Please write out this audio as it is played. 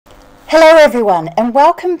everyone, and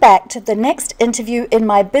welcome back to the next interview in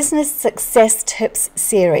my Business Success Tips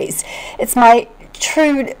series. It's my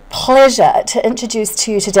true pleasure to introduce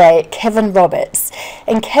to you today Kevin Roberts.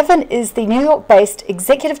 And Kevin is the New York-based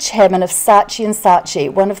executive chairman of Saatchi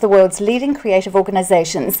Saatchi, one of the world's leading creative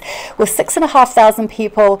organizations, with 6,500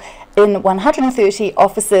 people in 130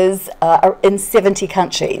 offices in 70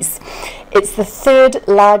 countries. It's the third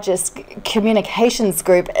largest communications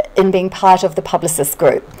group in being part of the Publicis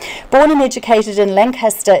Group. Born and educated in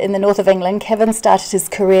Lancaster in the north of England, Kevin started his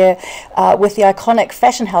career with the iconic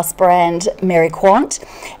fashion house brand Mary Quant,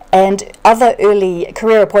 and other early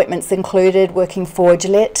career appointments included working for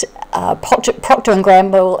Gillette, Procter &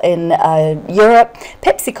 Gamble in Europe,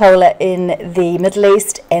 Pepsi Cola in the Middle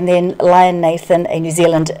East, and then Lion Nathan, a New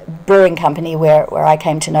Zealand brewing company where I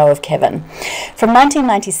came to know of Kevin. From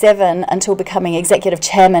 1997 until becoming executive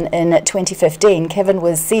chairman in 2015, Kevin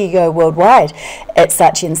was CEO worldwide at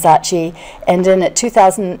Saatchi Saatchi, and in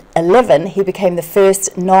 2011 he became the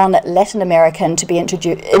first non-Latin American to be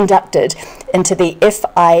inducted into the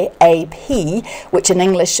FIAP, which in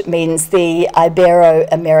English means the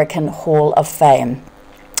Ibero-American Hall of Fame.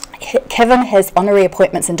 Kevin has honorary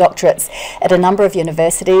appointments and doctorates at a number of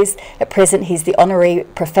universities. At present, he's the honorary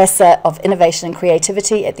professor of innovation and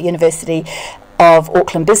creativity at the University of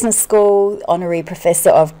Auckland Business School, honorary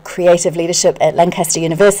professor of creative leadership at Lancaster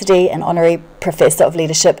University, and honorary professor of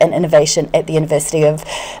leadership and innovation at the University of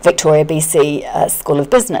Victoria, BC School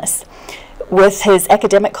of Business. With his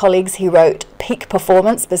academic colleagues, he wrote Peak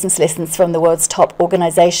Performance, Business Lessons from the World's Top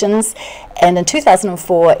Organizations. And in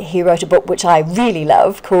 2004, he wrote a book which I really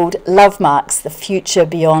love called Love Marks, The Future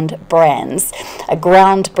Beyond Brands, a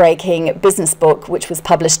groundbreaking business book which was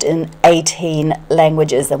published in 18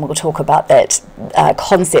 languages. And we'll talk about that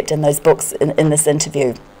concept in those books in this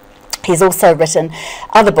interview. He's also written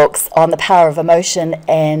other books on the power of emotion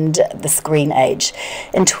and the screen age.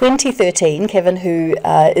 In 2013, Kevin, who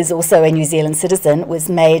is also a New Zealand citizen, was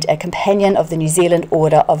made a companion of the New Zealand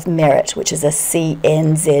Order of Merit, which is a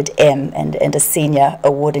CNZM and a senior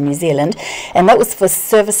award in New Zealand, and that was for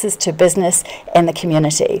services to business and the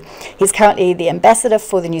community. He's currently the ambassador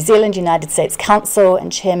for the New Zealand United States Council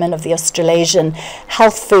and chairman of the Australasian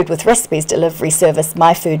Health Food with Recipes delivery service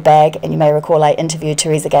My Food Bag, and you may recall I interviewed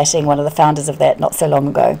Teresa Gatting, one of the founders of that, not so long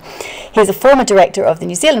ago. He's a former director of the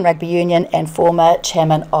New Zealand Rugby Union and former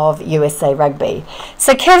chairman of USA Rugby.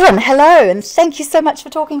 So Kevin, hello, and thank you so much for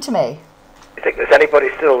talking to me. You think there's anybody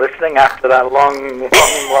still listening after that long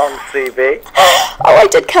CV? Oh, I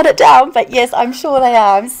did cut it down, but yes, I'm sure they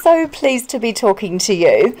are. I'm so pleased to be talking to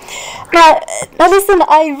you. Now listen,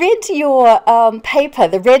 I read your paper,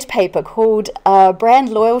 the red paper called Brand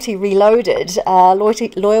Loyalty Reloaded,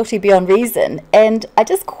 Loyalty Beyond Reason, and I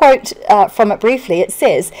just quote from it briefly. It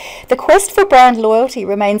says, "The quest for brand loyalty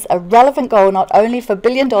remains a relevant goal not only for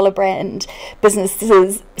billion-dollar brand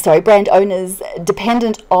owners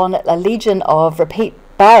dependent on a legion of repeat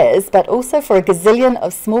buyers, but also for a gazillion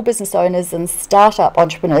of small business owners and startup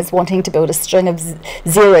entrepreneurs wanting to build a string of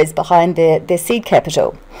zeros behind their seed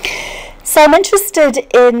capital." So I'm interested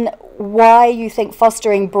in why you think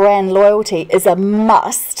fostering brand loyalty is a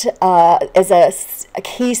must, as a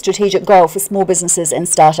key strategic goal for small businesses and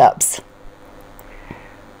startups.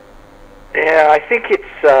 Yeah, I think it's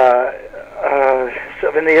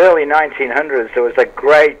sort of in the early 1900s, there was a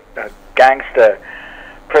great gangster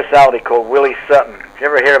personality called Willie Sutton. Did you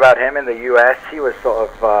ever hear about him in the U.S.? He was sort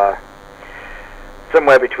of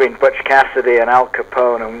somewhere between Butch Cassidy and Al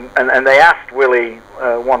Capone, and they asked Willie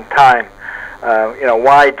one time,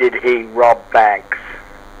 why did he rob banks?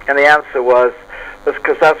 And the answer was,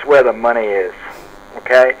 because that's where the money is,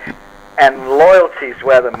 okay? And loyalty is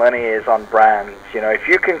where the money is on brands. You know, if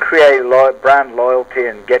you can create brand loyalty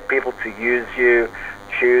and get people to use you,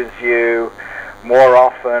 choose you more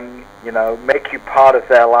often, make you part of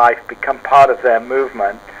their life, become part of their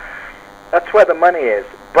movement, that's where the money is.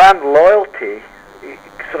 Brand loyalty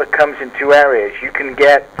sort of comes in two areas. You can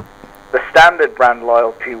get the standard brand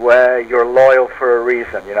loyalty where you're loyal for a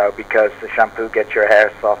reason, because the shampoo gets your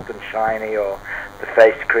hair soft and shiny, or the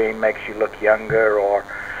face cream makes you look younger, or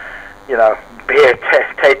beer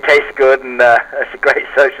tastes good and it's a great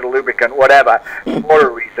social lubricant, whatever, for a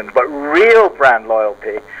reason. But real brand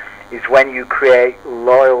loyalty is when you create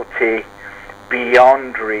loyalty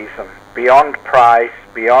beyond reason, beyond price,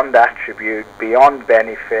 beyond attribute, beyond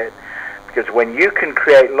benefit. Because when you can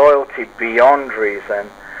create loyalty beyond reason,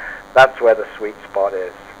 that's where the sweet spot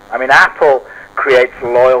is. I mean, Apple creates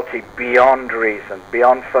loyalty beyond reason,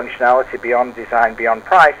 beyond functionality, beyond design, beyond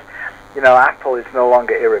price. Apple is no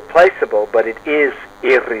longer irreplaceable, but it is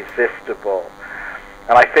irresistible.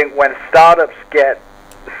 And I think when startups get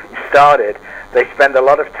started, they spend a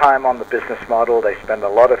lot of time on the business model, they spend a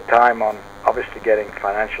lot of time on obviously getting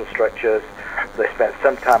financial structures, they spend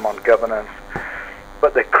some time on governance,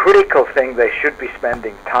 but the critical thing they should be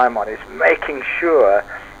spending time on is making sure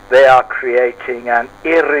they are creating an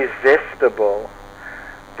irresistible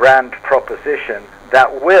brand proposition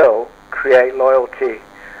that will create loyalty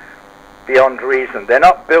beyond reason. They're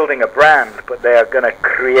not building a brand, but they are going to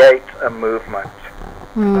create a movement.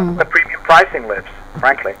 The premium pricing lives,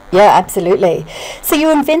 frankly. Yeah, absolutely. So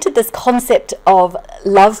you invented this concept of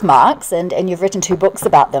love marks, and you've written 2 books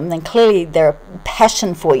about them, and clearly they're a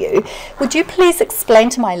passion for you. Would you please explain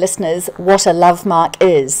to my listeners what a love mark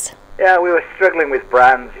is? Yeah, we were struggling with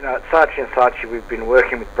brands. You know, at Saatchi Saatchi, we've been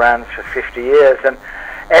working with brands for 50 years, and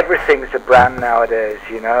everything's a brand nowadays,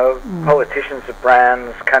 you know. Politicians are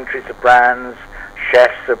brands, countries are brands,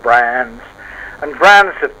 chefs are brands. And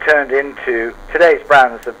brands have turned into, today's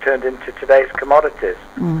brands have turned into today's commodities.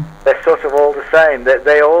 They're sort of all the same.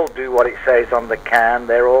 They all do what it says on the can.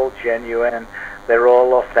 They're all genuine. They're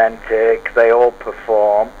all authentic. They all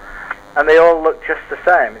perform. And they all look just the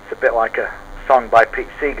same. It's a bit like a song by Pete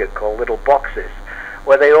Seeger called Little Boxes,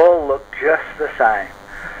 where they all look just the same.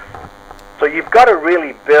 So you've got to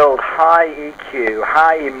really build high EQ,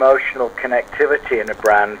 high emotional connectivity in a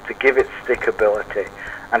brand to give it stickability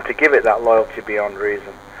and to give it that loyalty beyond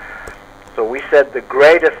reason. So we said the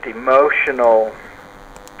greatest emotional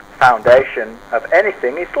foundation of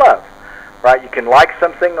anything is love, right? You can like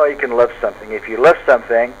something or you can love something. If you love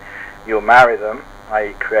something, you'll marry them,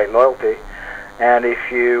 i.e. create loyalty. And if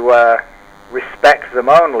you respect them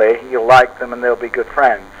only, you'll like them and they'll be good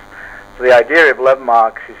friends. So the idea of love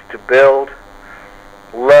marks is to build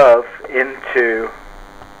love into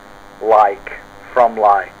like, from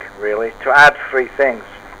like, really. To add 3 things,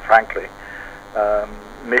 frankly.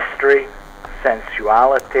 Mystery,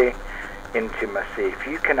 sensuality, intimacy. If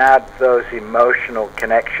you can add those emotional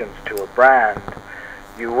connections to a brand,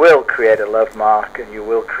 you will create a love mark and you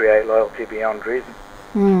will create loyalty beyond reason.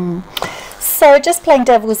 So just playing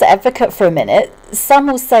devil's advocate for a minute, some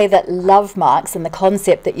will say that love marks and the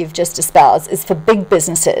concept that you've just espoused is for big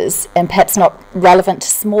businesses and perhaps not relevant to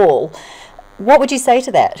small. What would you say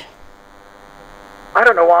to that? I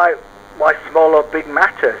don't know why small or big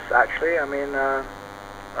matters, actually. I mean,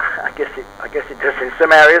 I guess it does in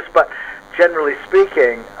some areas, but generally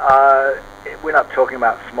speaking, we're not talking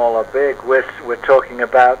about small or big. We're talking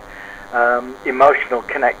about emotional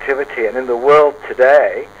connectivity, and in the world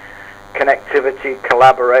today, connectivity,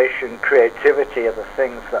 collaboration, creativity are the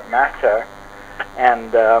things that matter,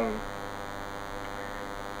 and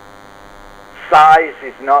size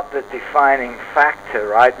is not the defining factor,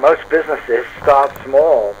 right? Most businesses start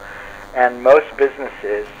small, and most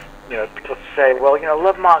businesses, you know, people say, well, you know,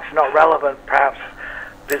 love mark's not relevant, perhaps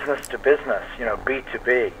business to business, you know,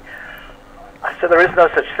 B2B. I said there is no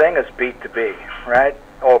such thing as B2B, right?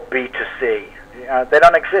 Or B2C. They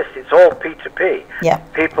don't exist. It's all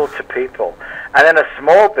P2P, people to people. And in a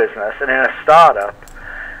small business and in a startup,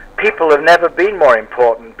 people have never been more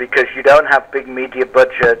important because you don't have big media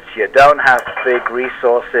budgets, you don't have big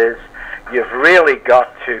resources. You've really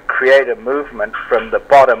got to create a movement from the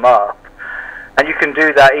bottom up. And you can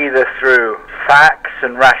do that either through facts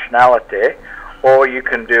and rationality, or you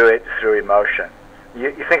can do it through emotion.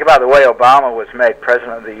 You think about the way Obama was made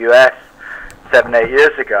president of the U.S. 7-8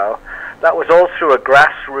 years ago. That was all through a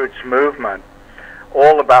grassroots movement,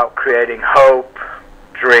 all about creating hope,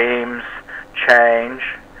 dreams, change.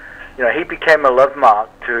 You know, he became a love mark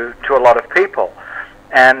to a lot of people,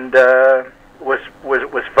 and was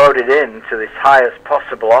voted into this highest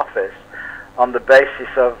possible office on the basis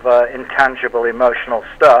of intangible emotional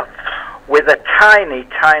stuff, with a tiny,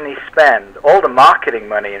 tiny spend. All the marketing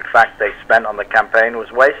money, in fact, they spent on the campaign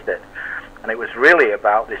was wasted, and it was really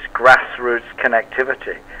about this grassroots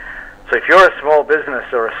connectivity. So if you're a small business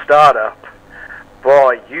or a startup,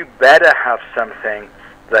 boy, you better have something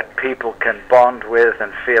that people can bond with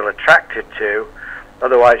and feel attracted to,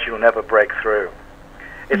 otherwise you'll never break through.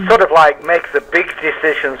 It's sort of like make the big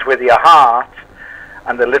decisions with your heart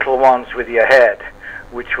and the little ones with your head,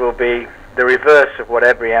 which will be the reverse of what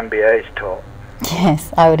every MBA is taught.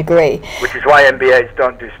 Yes, I would agree. Which is why MBAs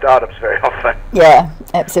don't do startups very often. Yeah,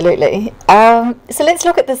 absolutely. So let's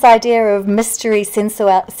look at this idea of mystery,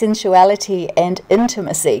 sensuality and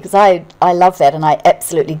intimacy, because I love that and I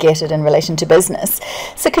absolutely get it in relation to business.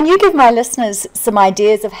 So can you give my listeners some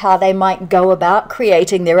ideas of how they might go about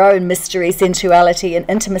creating their own mystery, sensuality and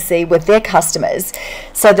intimacy with their customers,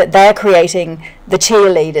 so that they're creating the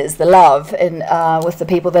cheerleaders, the love with the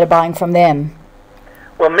people that are buying from them?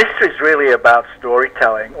 Well, mystery is really about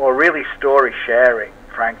storytelling, or really story sharing.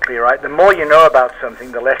 frankly, right? The more you know about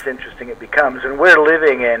something, the less interesting it becomes. And we're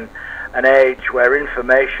living in an age where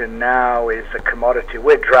information now is a commodity.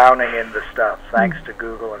 We're drowning in the stuff, thanks to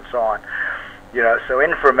Google and so on. You know, so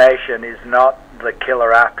information is not the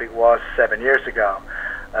killer app it was 7 years ago.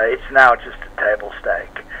 It's now just a table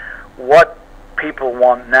stake. What people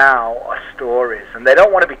want now are stories, and they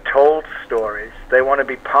don't want to be told stories. They want to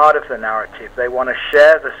be part of the narrative. They want to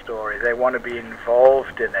share the story. They want to be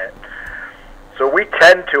involved in it. So we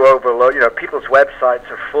tend to overload, you know, people's websites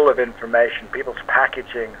are full of information. People's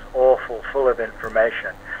packaging is awful, full of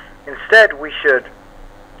information. Instead, we should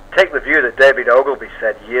take the view that David Ogilvy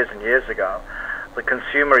said years and years ago: the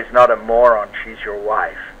consumer is not a moron, she's your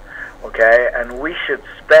wife. Okay? And we should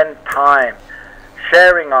spend time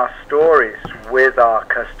sharing our stories with our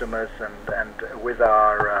customers and with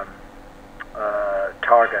our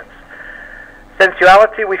targets.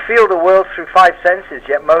 Sensuality, we feel the world through 5 senses,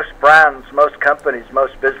 yet most brands, most companies,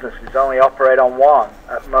 most businesses only operate on 1,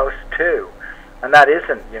 at most 2. And that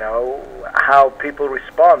isn't, you know, how people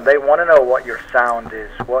respond. They want to know what your sound is,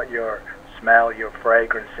 what your smell, your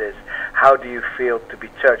fragrance is. How do you feel to be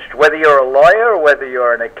touched? Whether you're a lawyer or whether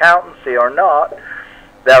you're an accountancy or not,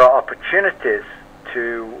 there are opportunities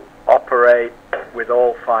to operate with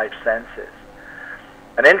all 5 senses.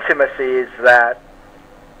 And intimacy is that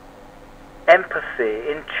empathy,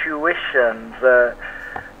 intuition, the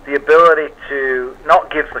ability to not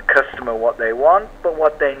give the customer what they want, but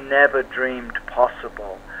what they never dreamed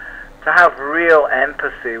possible. To have real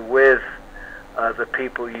empathy with the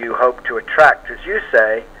people you hope to attract, as you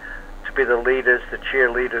say, to be the leaders, the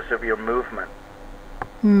cheerleaders of your movement.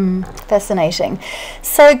 Fascinating.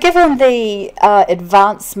 So given the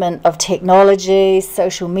advancement of technology,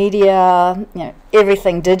 social media, you know,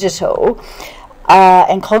 everything digital,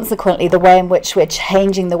 and consequently the way in which we're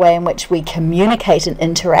changing the way in which we communicate and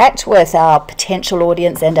interact with our potential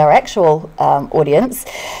audience and our actual audience,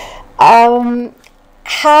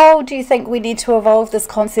 how do you think we need to evolve this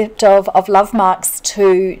concept of love marks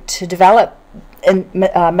to develop in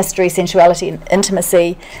mystery, sensuality and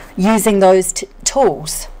intimacy using those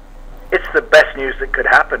tools? It's the best news that could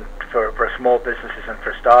happen for small businesses and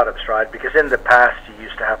for startups, right? Because in the past you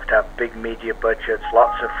used to have big media budgets,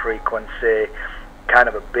 lots of frequency, kind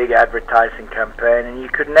of a big advertising campaign, and you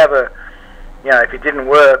could never, you know, if it didn't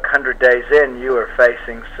work 100 days in, you were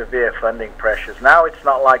facing severe funding pressures. Now it's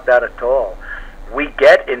not like that at all. We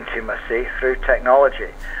get intimacy through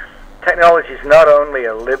technology. Technology is not only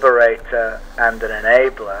a liberator and an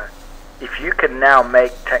enabler. If you can now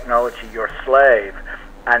make technology your slave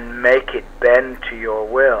and make it bend to your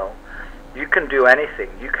will, you can do anything.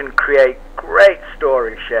 You can create great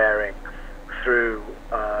story sharing through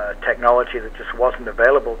technology that just wasn't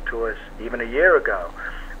available to us even a year ago.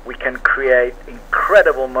 We can create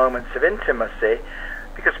incredible moments of intimacy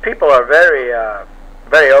because people are very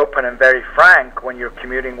open and very frank when you're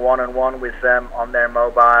commuting one-on-one with them on their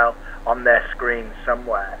mobile, on their screen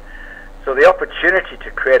somewhere. So the opportunity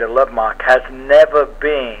to create a love mark has never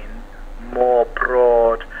been more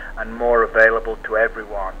broad and more available to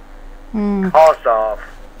everyone because of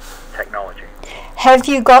technology. Have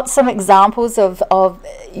you got some examples of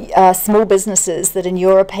small businesses that in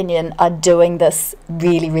your opinion are doing this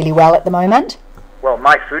really, really well at the moment? Well,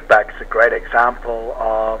 My Food Bag's a great example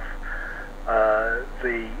of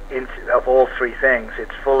of all 3 things.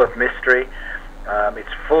 It's full of mystery,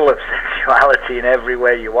 it's full of sensuality in every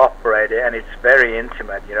way you operate it, and it's very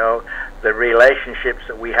intimate. You know, the relationships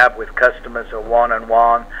that we have with customers are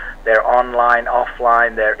one-on-one. They're online,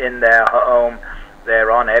 offline, they're in their home,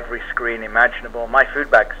 they're on every screen imaginable. My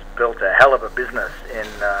Food Bag's built a hell of a business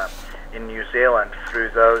in New Zealand through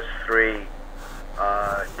those 3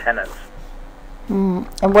 tenets.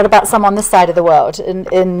 And what about some on this side of the world,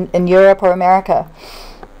 in Europe or America?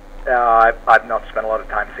 I've not spent a lot of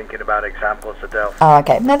time thinking about examples, Adèle. Oh,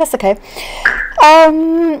 okay. No, that's okay.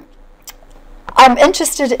 I'm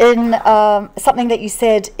interested in something that you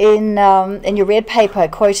said in your red paper,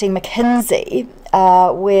 quoting McKinsey,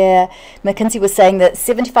 where McKinsey was saying that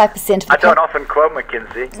 75% of I don't often quote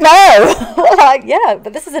McKinsey. No! Well, yeah,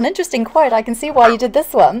 but this is an interesting quote. I can see why you did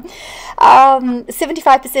this one.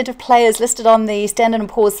 75% of players listed on the Standard &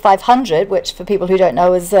 Poor's 500, which for people who don't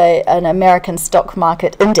know is an American stock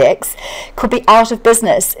market index, could be out of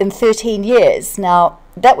business in 13 years. Now,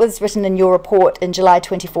 that was written in your report in July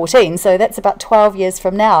 2014, so that's about 12 years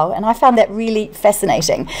from now, and I found that really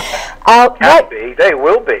fascinating. They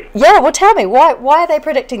will be. Yeah, well, tell me, why are they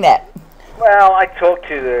predicting that? Well, I talked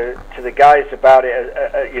to the guys about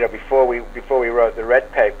it, you know, before we wrote the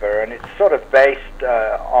red paper, and it's sort of based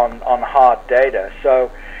on hard data.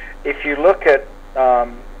 So, if you look at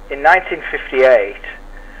in 1958,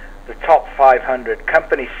 the top 500,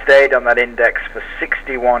 companies stayed on that index for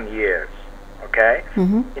 61 years. Okay?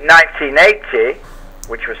 In 1980,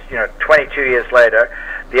 which was 22 years later,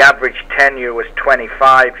 the average tenure was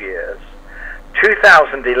 25 years.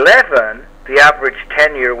 2011, the average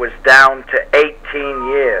tenure was down to 18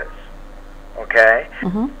 years. Okay?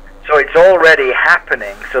 So it's already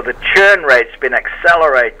happening. So the churn rate's been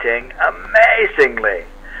accelerating amazingly.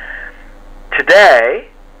 Today,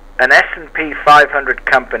 an S&P 500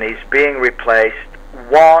 company is being replaced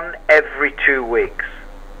 1 every 2 weeks.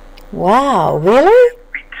 Wow, really?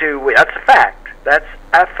 Every 2 weeks. That's a fact. That's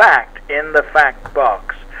a fact in the fact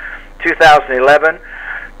box. 2011,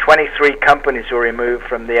 23 companies were removed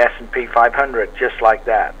from the S&P 500, just like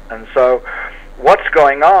that. And so what's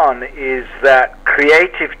going on is that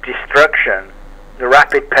creative destruction, the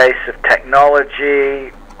rapid pace of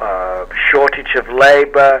technology, shortage of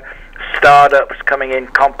labor, startups coming in,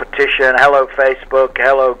 competition, hello Facebook,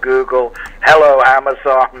 hello Google, hello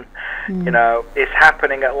Amazon, is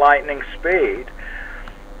happening at lightning speed.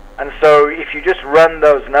 And so if you just run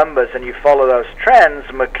those numbers and you follow those trends,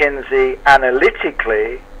 McKinsey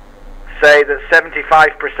analytically say that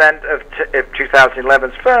 75% of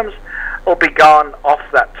 2011's firms will be gone off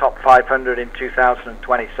that top 500 in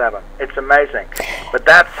 2027. It's amazing. But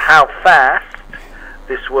that's how fast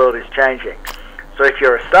this world is changing. So if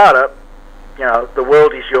you're a startup, the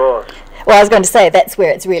world is yours. Well, I was going to say that's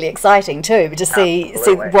where it's really exciting too, to see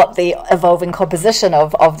what the evolving composition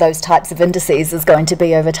of those types of indices is going to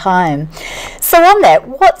be over time. So on that,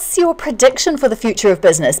 what's your prediction for the future of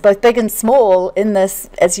business, both big and small, in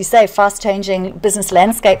this, as you say, fast-changing business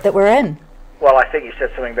landscape that we're in? Well, I think you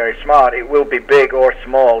said something very smart. It will be big or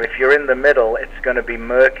small. If you're in the middle, it's going to be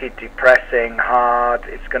murky, depressing, hard.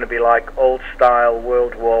 It's going to be like old-style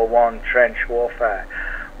World War I trench warfare,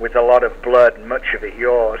 with a lot of blood, much of it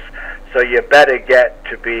yours. So you better get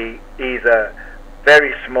to be either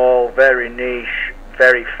very small, very niche,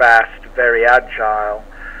 very fast, very agile,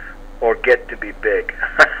 or get to be big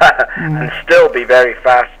and still be very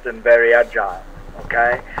fast and very agile,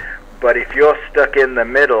 okay? But if you're stuck in the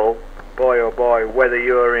middle, boy oh boy, whether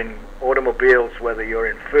you're in automobiles, whether you're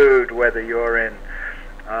in food, whether you're in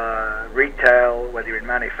retail, whether you're in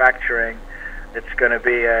manufacturing, it's going to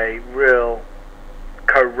be a real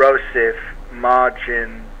corrosive,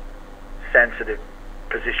 margin sensitive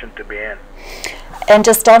position to be in. And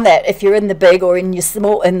just on that, if you're in the big or in the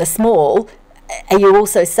small, are you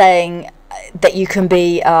also saying that you can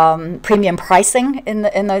be premium pricing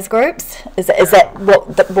in those groups? Is that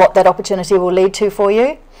what that opportunity will lead to for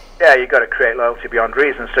you? Yeah, you've got to create loyalty beyond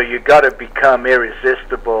reason. So you've got to become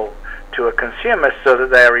irresistible to a consumer so that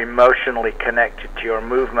they're emotionally connected to your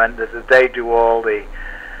movement, that they do all the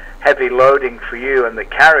heavy loading for you and the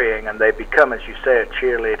carrying, and they become, as you say, a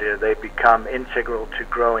cheerleader. They become integral to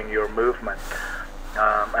growing your movement.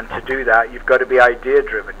 And to do that, you've got to be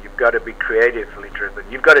idea-driven. You've got to be creatively driven.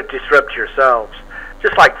 You've got to disrupt yourselves,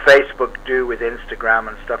 just like Facebook do with Instagram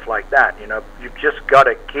and stuff like that. You've just got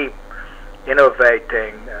to keep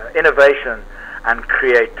innovating. Innovation and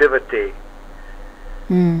creativity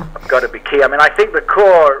have got to be key. I mean, I think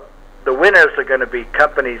the winners are going to be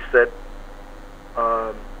companies that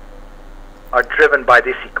are driven by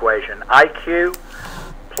this equation: IQ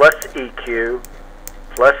plus EQ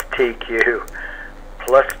plus TQ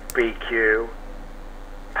plus BQ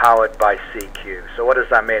powered by CQ. So what does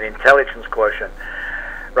that mean? Intelligence quotient.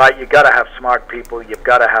 Right, you've got to have smart people, you've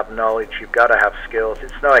got to have knowledge, you've got to have skills.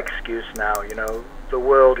 It's no excuse now, the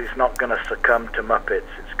world is not going to succumb to Muppets.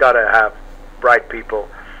 It's got to have bright people.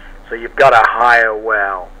 So you've got to hire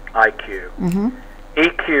well, IQ.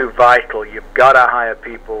 EQ vital, you've got to hire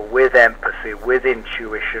people with empathy, with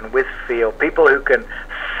intuition, with feel, people who can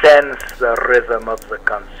sense the rhythm of the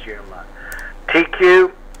consumer.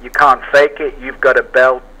 TQ, you can't fake it, you've got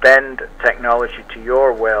to bend technology to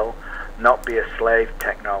your will, not be a slave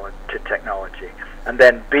to technology. And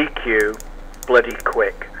then BQ, bloody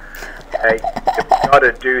quick. Okay? You've got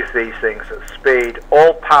to do these things at speed,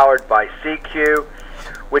 all powered by CQ,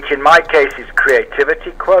 which in my case is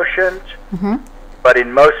creativity quotient, but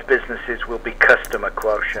in most businesses will be customer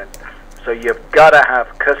quotient. So you've got to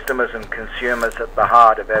have customers and consumers at the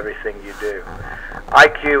heart of everything you do.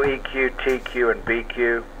 IQ, EQ, TQ, and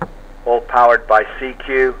BQ, all powered by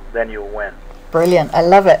CQ, then you'll win. Brilliant. I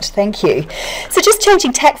love it. Thank you. So just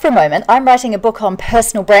changing tack for a moment, I'm writing a book on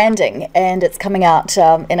personal branding, and it's coming out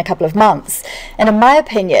in a couple of months. And in my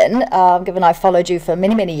opinion, given I've followed you for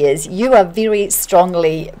many, many years, you are very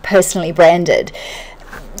strongly personally branded.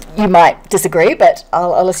 You might disagree, but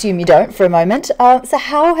I'll assume you don't for a moment. So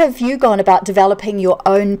how have you gone about developing your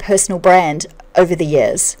own personal brand over the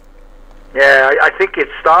years? Yeah, I think it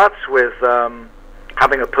starts with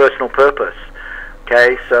having a personal purpose.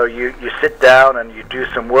 Okay, so you sit down and you do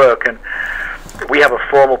some work, and we have a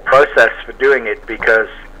formal process for doing it because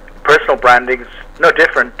personal branding is no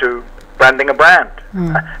different to branding a brand.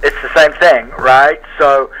 It's the same thing, right?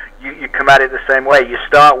 So you come at it the same way. You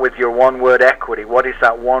start with your one-word equity. What is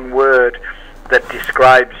that one word that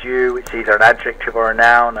describes you? It's either an adjective or a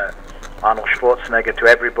noun. Arnold Schwarzenegger to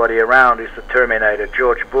everybody around is the Terminator.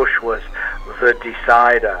 George Bush was the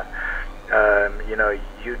decider. You know,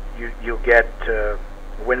 you'll get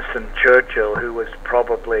Winston Churchill, who was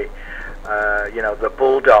probably, you know, the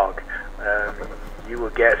bulldog. You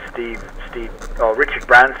will get Richard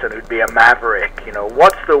Branson, who'd be a maverick. You know,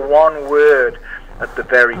 what's the one word at the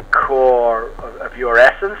very core of your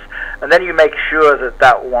essence? And then you make sure that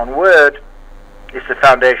that one word is the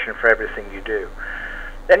foundation for everything you do.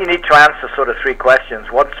 Then you need to answer sort of three questions.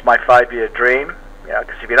 What's my 5-year dream? You know,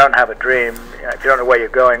 because if you don't have a dream, you know, if you don't know where you're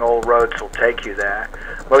going, all roads will take you there.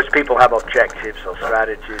 Most people have objectives or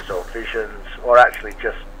strategies or visions, or actually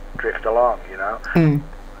just drift along, you know.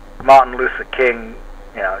 Martin Luther King,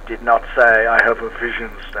 you know, did not say, I have a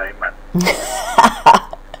vision statement.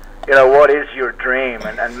 You know, what is your dream?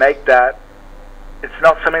 And make that, it's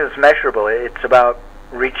not something that's measurable. It's about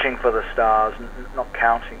reaching for the stars, not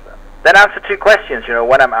counting them. Then answer two questions, you know,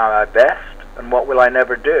 when am I at my best and what will I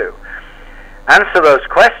never do? Answer those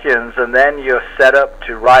questions, and then you're set up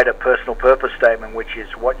to write a personal purpose statement, which is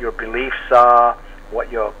what your beliefs are,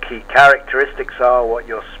 what your key characteristics are, what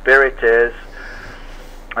your spirit is,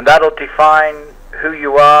 and that'll define who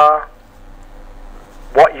you are,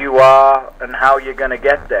 what you are, and how you're going to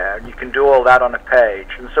get there. And you can do all that on a page.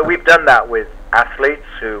 And so we've done that with athletes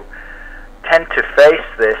who tend to face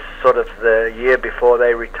this sort of the year before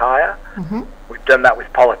they retire. We've done that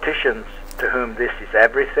with politicians to whom this is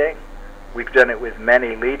everything. We've done it with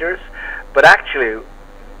many leaders. But actually,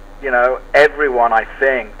 you know, everyone, I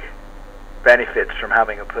think, benefits from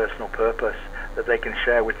having a personal purpose that they can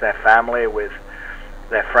share with their family, with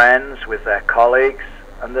their friends, with their colleagues,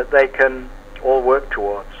 and that they can all work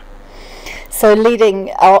towards. So leading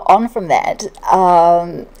on from that,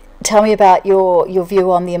 tell me about your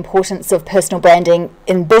view on the importance of personal branding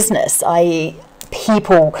in business, i.e.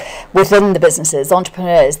 people within the businesses,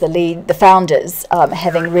 entrepreneurs, the founders,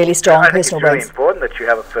 having really strong personal brands. I think it's really important that you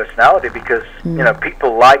have a personality because, you know,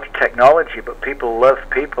 people like technology, but people love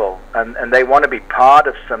people, and they want to be part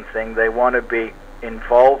of something. They want to be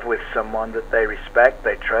involved with someone that they respect,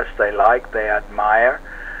 they trust, they like, they admire.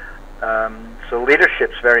 So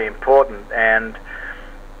leadership's very important, and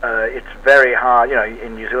it's very hard. You know,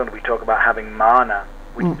 in New Zealand we talk about having mana,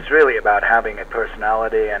 which is really about having a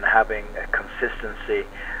personality and having a consistency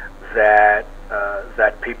that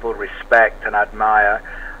that people respect and admire,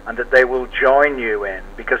 and that they will join you in.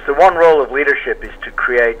 Because the one role of leadership is to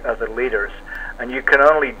create other leaders, and you can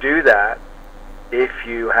only do that if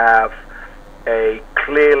you have a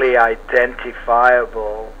clearly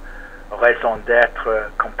identifiable raison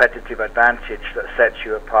d'etre, competitive advantage that sets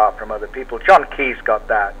you apart from other people. John Key's got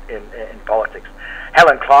that in politics.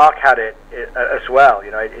 Helen Clark had it as well.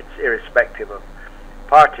 You know, it's irrespective of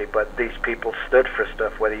party, but these people stood for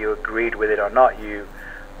stuff, whether you agreed with it or not. You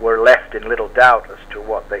were left in little doubt as to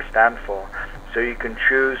what they stand for. So you can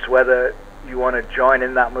choose whether you want to join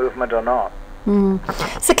in that movement or not.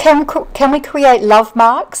 So can we create love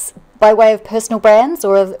marks by way of personal brands,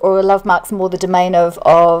 or are love marks more the domain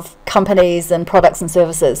of companies and products and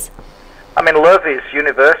services? I mean, love is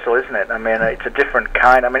universal, isn't it? I mean, it's a different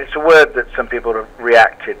kind. I mean, it's a word that some people have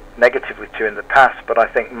reacted negatively to in the past, but I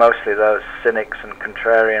think mostly those cynics and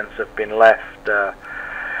contrarians have been left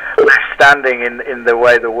standing in the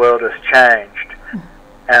way the world has changed.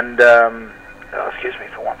 And, excuse me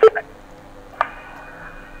for 1 second.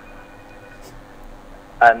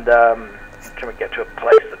 And can we get to a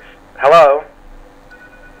place that's... Hello?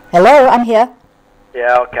 Hello, I'm here.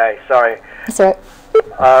 Yeah, okay, sorry. That's all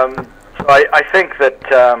right. So I think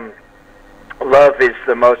that love is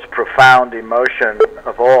the most profound emotion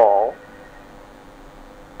of all,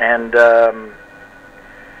 and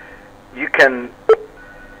you can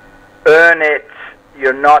earn it,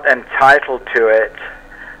 you're not entitled to it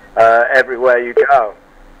everywhere you go,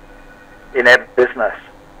 in every business,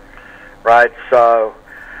 right? So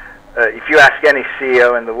if you ask any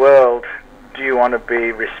CEO in the world, do you want to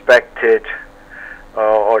be respected,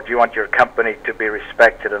 or do you want your company to be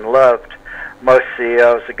respected and loved? Most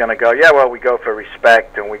CEOs are going to go, yeah, well, we go for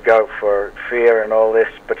respect and we go for fear and all this,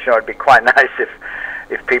 but you know, it'd be quite nice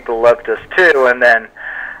if people loved us too, and then,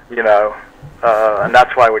 you know, and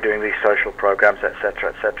that's why we're doing these social programs,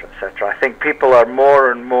 etc., etc., etc. I think people are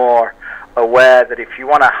more and more aware that if you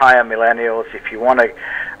want to hire millennials, if you want to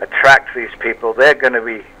attract these people, they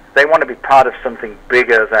want to be part of something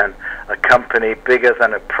bigger than a company, bigger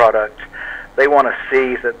than a product. They want to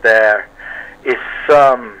see that there is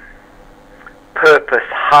some purpose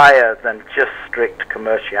higher than just strict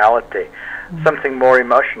commerciality, something more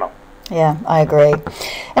emotional. Yeah, I agree.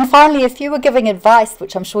 And finally, if you were giving advice,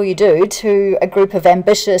 which I'm sure you do, to a group of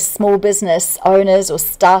ambitious small business owners or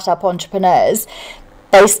startup entrepreneurs,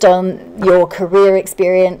 based on your career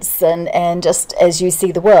experience and just as you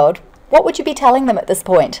see the world, what would you be telling them at this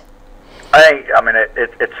point? I mean,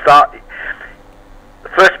 the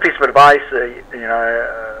first piece of advice,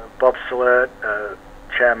 Bob Salert,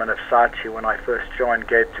 chairman of Saatchi, when I first joined,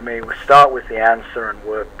 gave to me was start with the answer and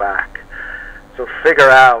work back. So figure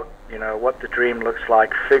out, what the dream looks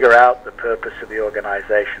like, figure out the purpose of the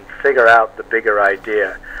organization, figure out the bigger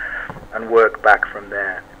idea, and work back from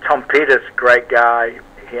there. Tom Peters, great guy,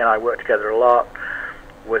 he and I worked together a lot,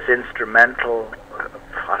 was instrumental,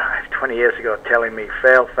 20 years ago, telling me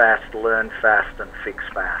fail fast, learn fast, and fix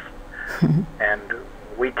fast. And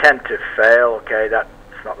we tend to fail, okay, that's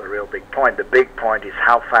not the real big point. The big point is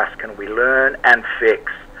how fast can we learn and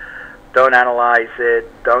fix. Don't analyze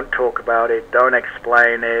it, don't talk about it, don't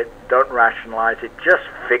explain it, don't rationalize it, just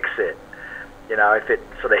fix it. If it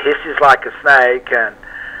sort of hisses like a snake and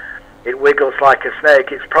it wiggles like a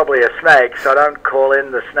snake, it's probably a snake, so don't call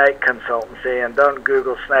in the snake consultancy and don't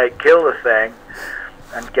Google snake, kill the thing,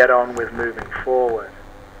 and get on with moving forward.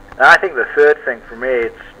 And I think the third thing for me,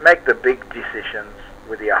 it's make the big decisions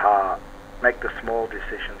with your heart, make the small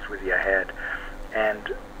decisions with your head.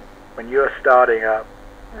 And when you're starting up,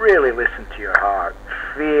 really listen to your heart,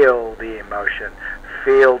 feel the emotion,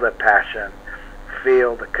 feel the passion,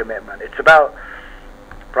 feel the commitment. It's about,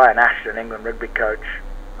 Brian Ashton, England rugby coach,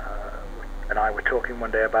 and I were talking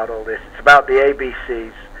one day about all this. It's about the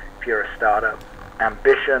ABCs if you're a startup: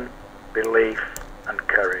 ambition, belief, and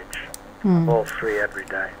courage. All three every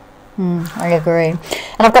day. I agree. And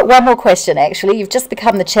I've got one more question, actually. You've just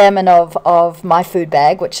become the chairman of My Food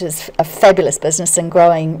Bag, which is a fabulous business and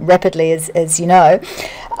growing rapidly, as you know.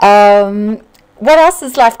 What else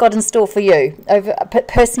has life got in store for you,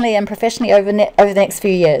 personally and professionally, over the next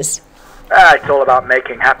few years? It's all about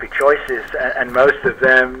making happy choices, and most of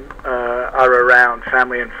them are around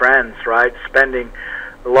family and friends, right? Spending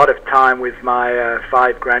a lot of time with my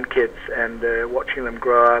 5 grandkids and watching them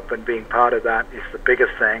grow up and being part of that is the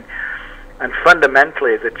biggest thing. And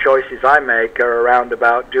fundamentally, the choices I make are around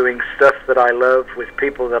about doing stuff that I love with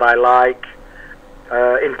people that I like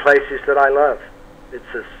in places that I love.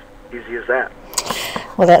 It's as easy as that.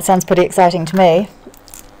 Well, that sounds pretty exciting to me.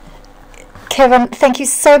 Kevin, thank you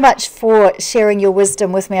so much for sharing your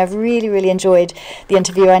wisdom with me. I've really, really enjoyed the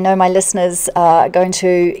interview. I know my listeners are going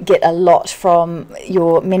to get a lot from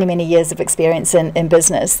your many, many years of experience in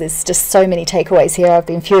business. There's just so many takeaways here. I've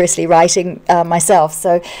been furiously writing myself.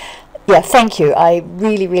 So, yeah, thank you. I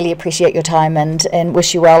really, really appreciate your time and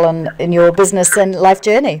wish you well in your business and life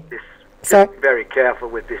journey. So be very careful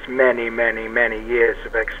with this many, many, many years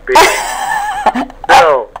of experience.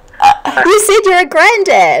 No. You said you're a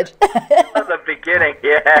granddad. At the beginning,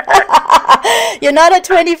 yeah. You're not a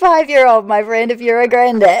 25-year-old, my friend, if you're a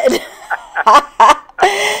granddad.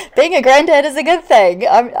 Being a granddad is a good thing.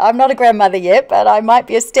 I'm not a grandmother yet, but I might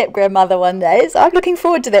be a step-grandmother one day, so I'm looking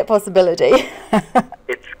forward to that possibility.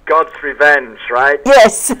 It's God's revenge, right?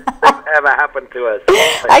 Yes. Doesn't ever happen to us.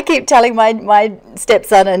 I keep telling my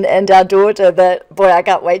stepson and our daughter that, boy, I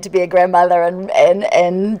can't wait to be a grandmother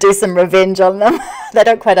and do some revenge on them. They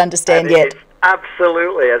don't quite understand yet. It's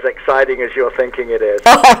absolutely as exciting as you're thinking it is.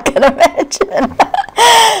 Oh, I can imagine.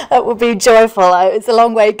 It will be joyful. It's a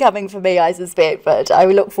long way coming for me, I suspect, but I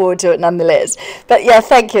will look forward to it nonetheless. But yeah,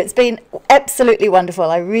 thank you. It's been absolutely wonderful.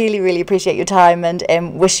 I really, really appreciate your time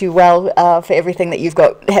and wish you well for everything that you've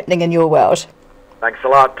got happening in your world. Thanks a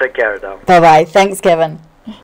lot. Take care, Adèle. Bye-bye. Thanks, Kevin.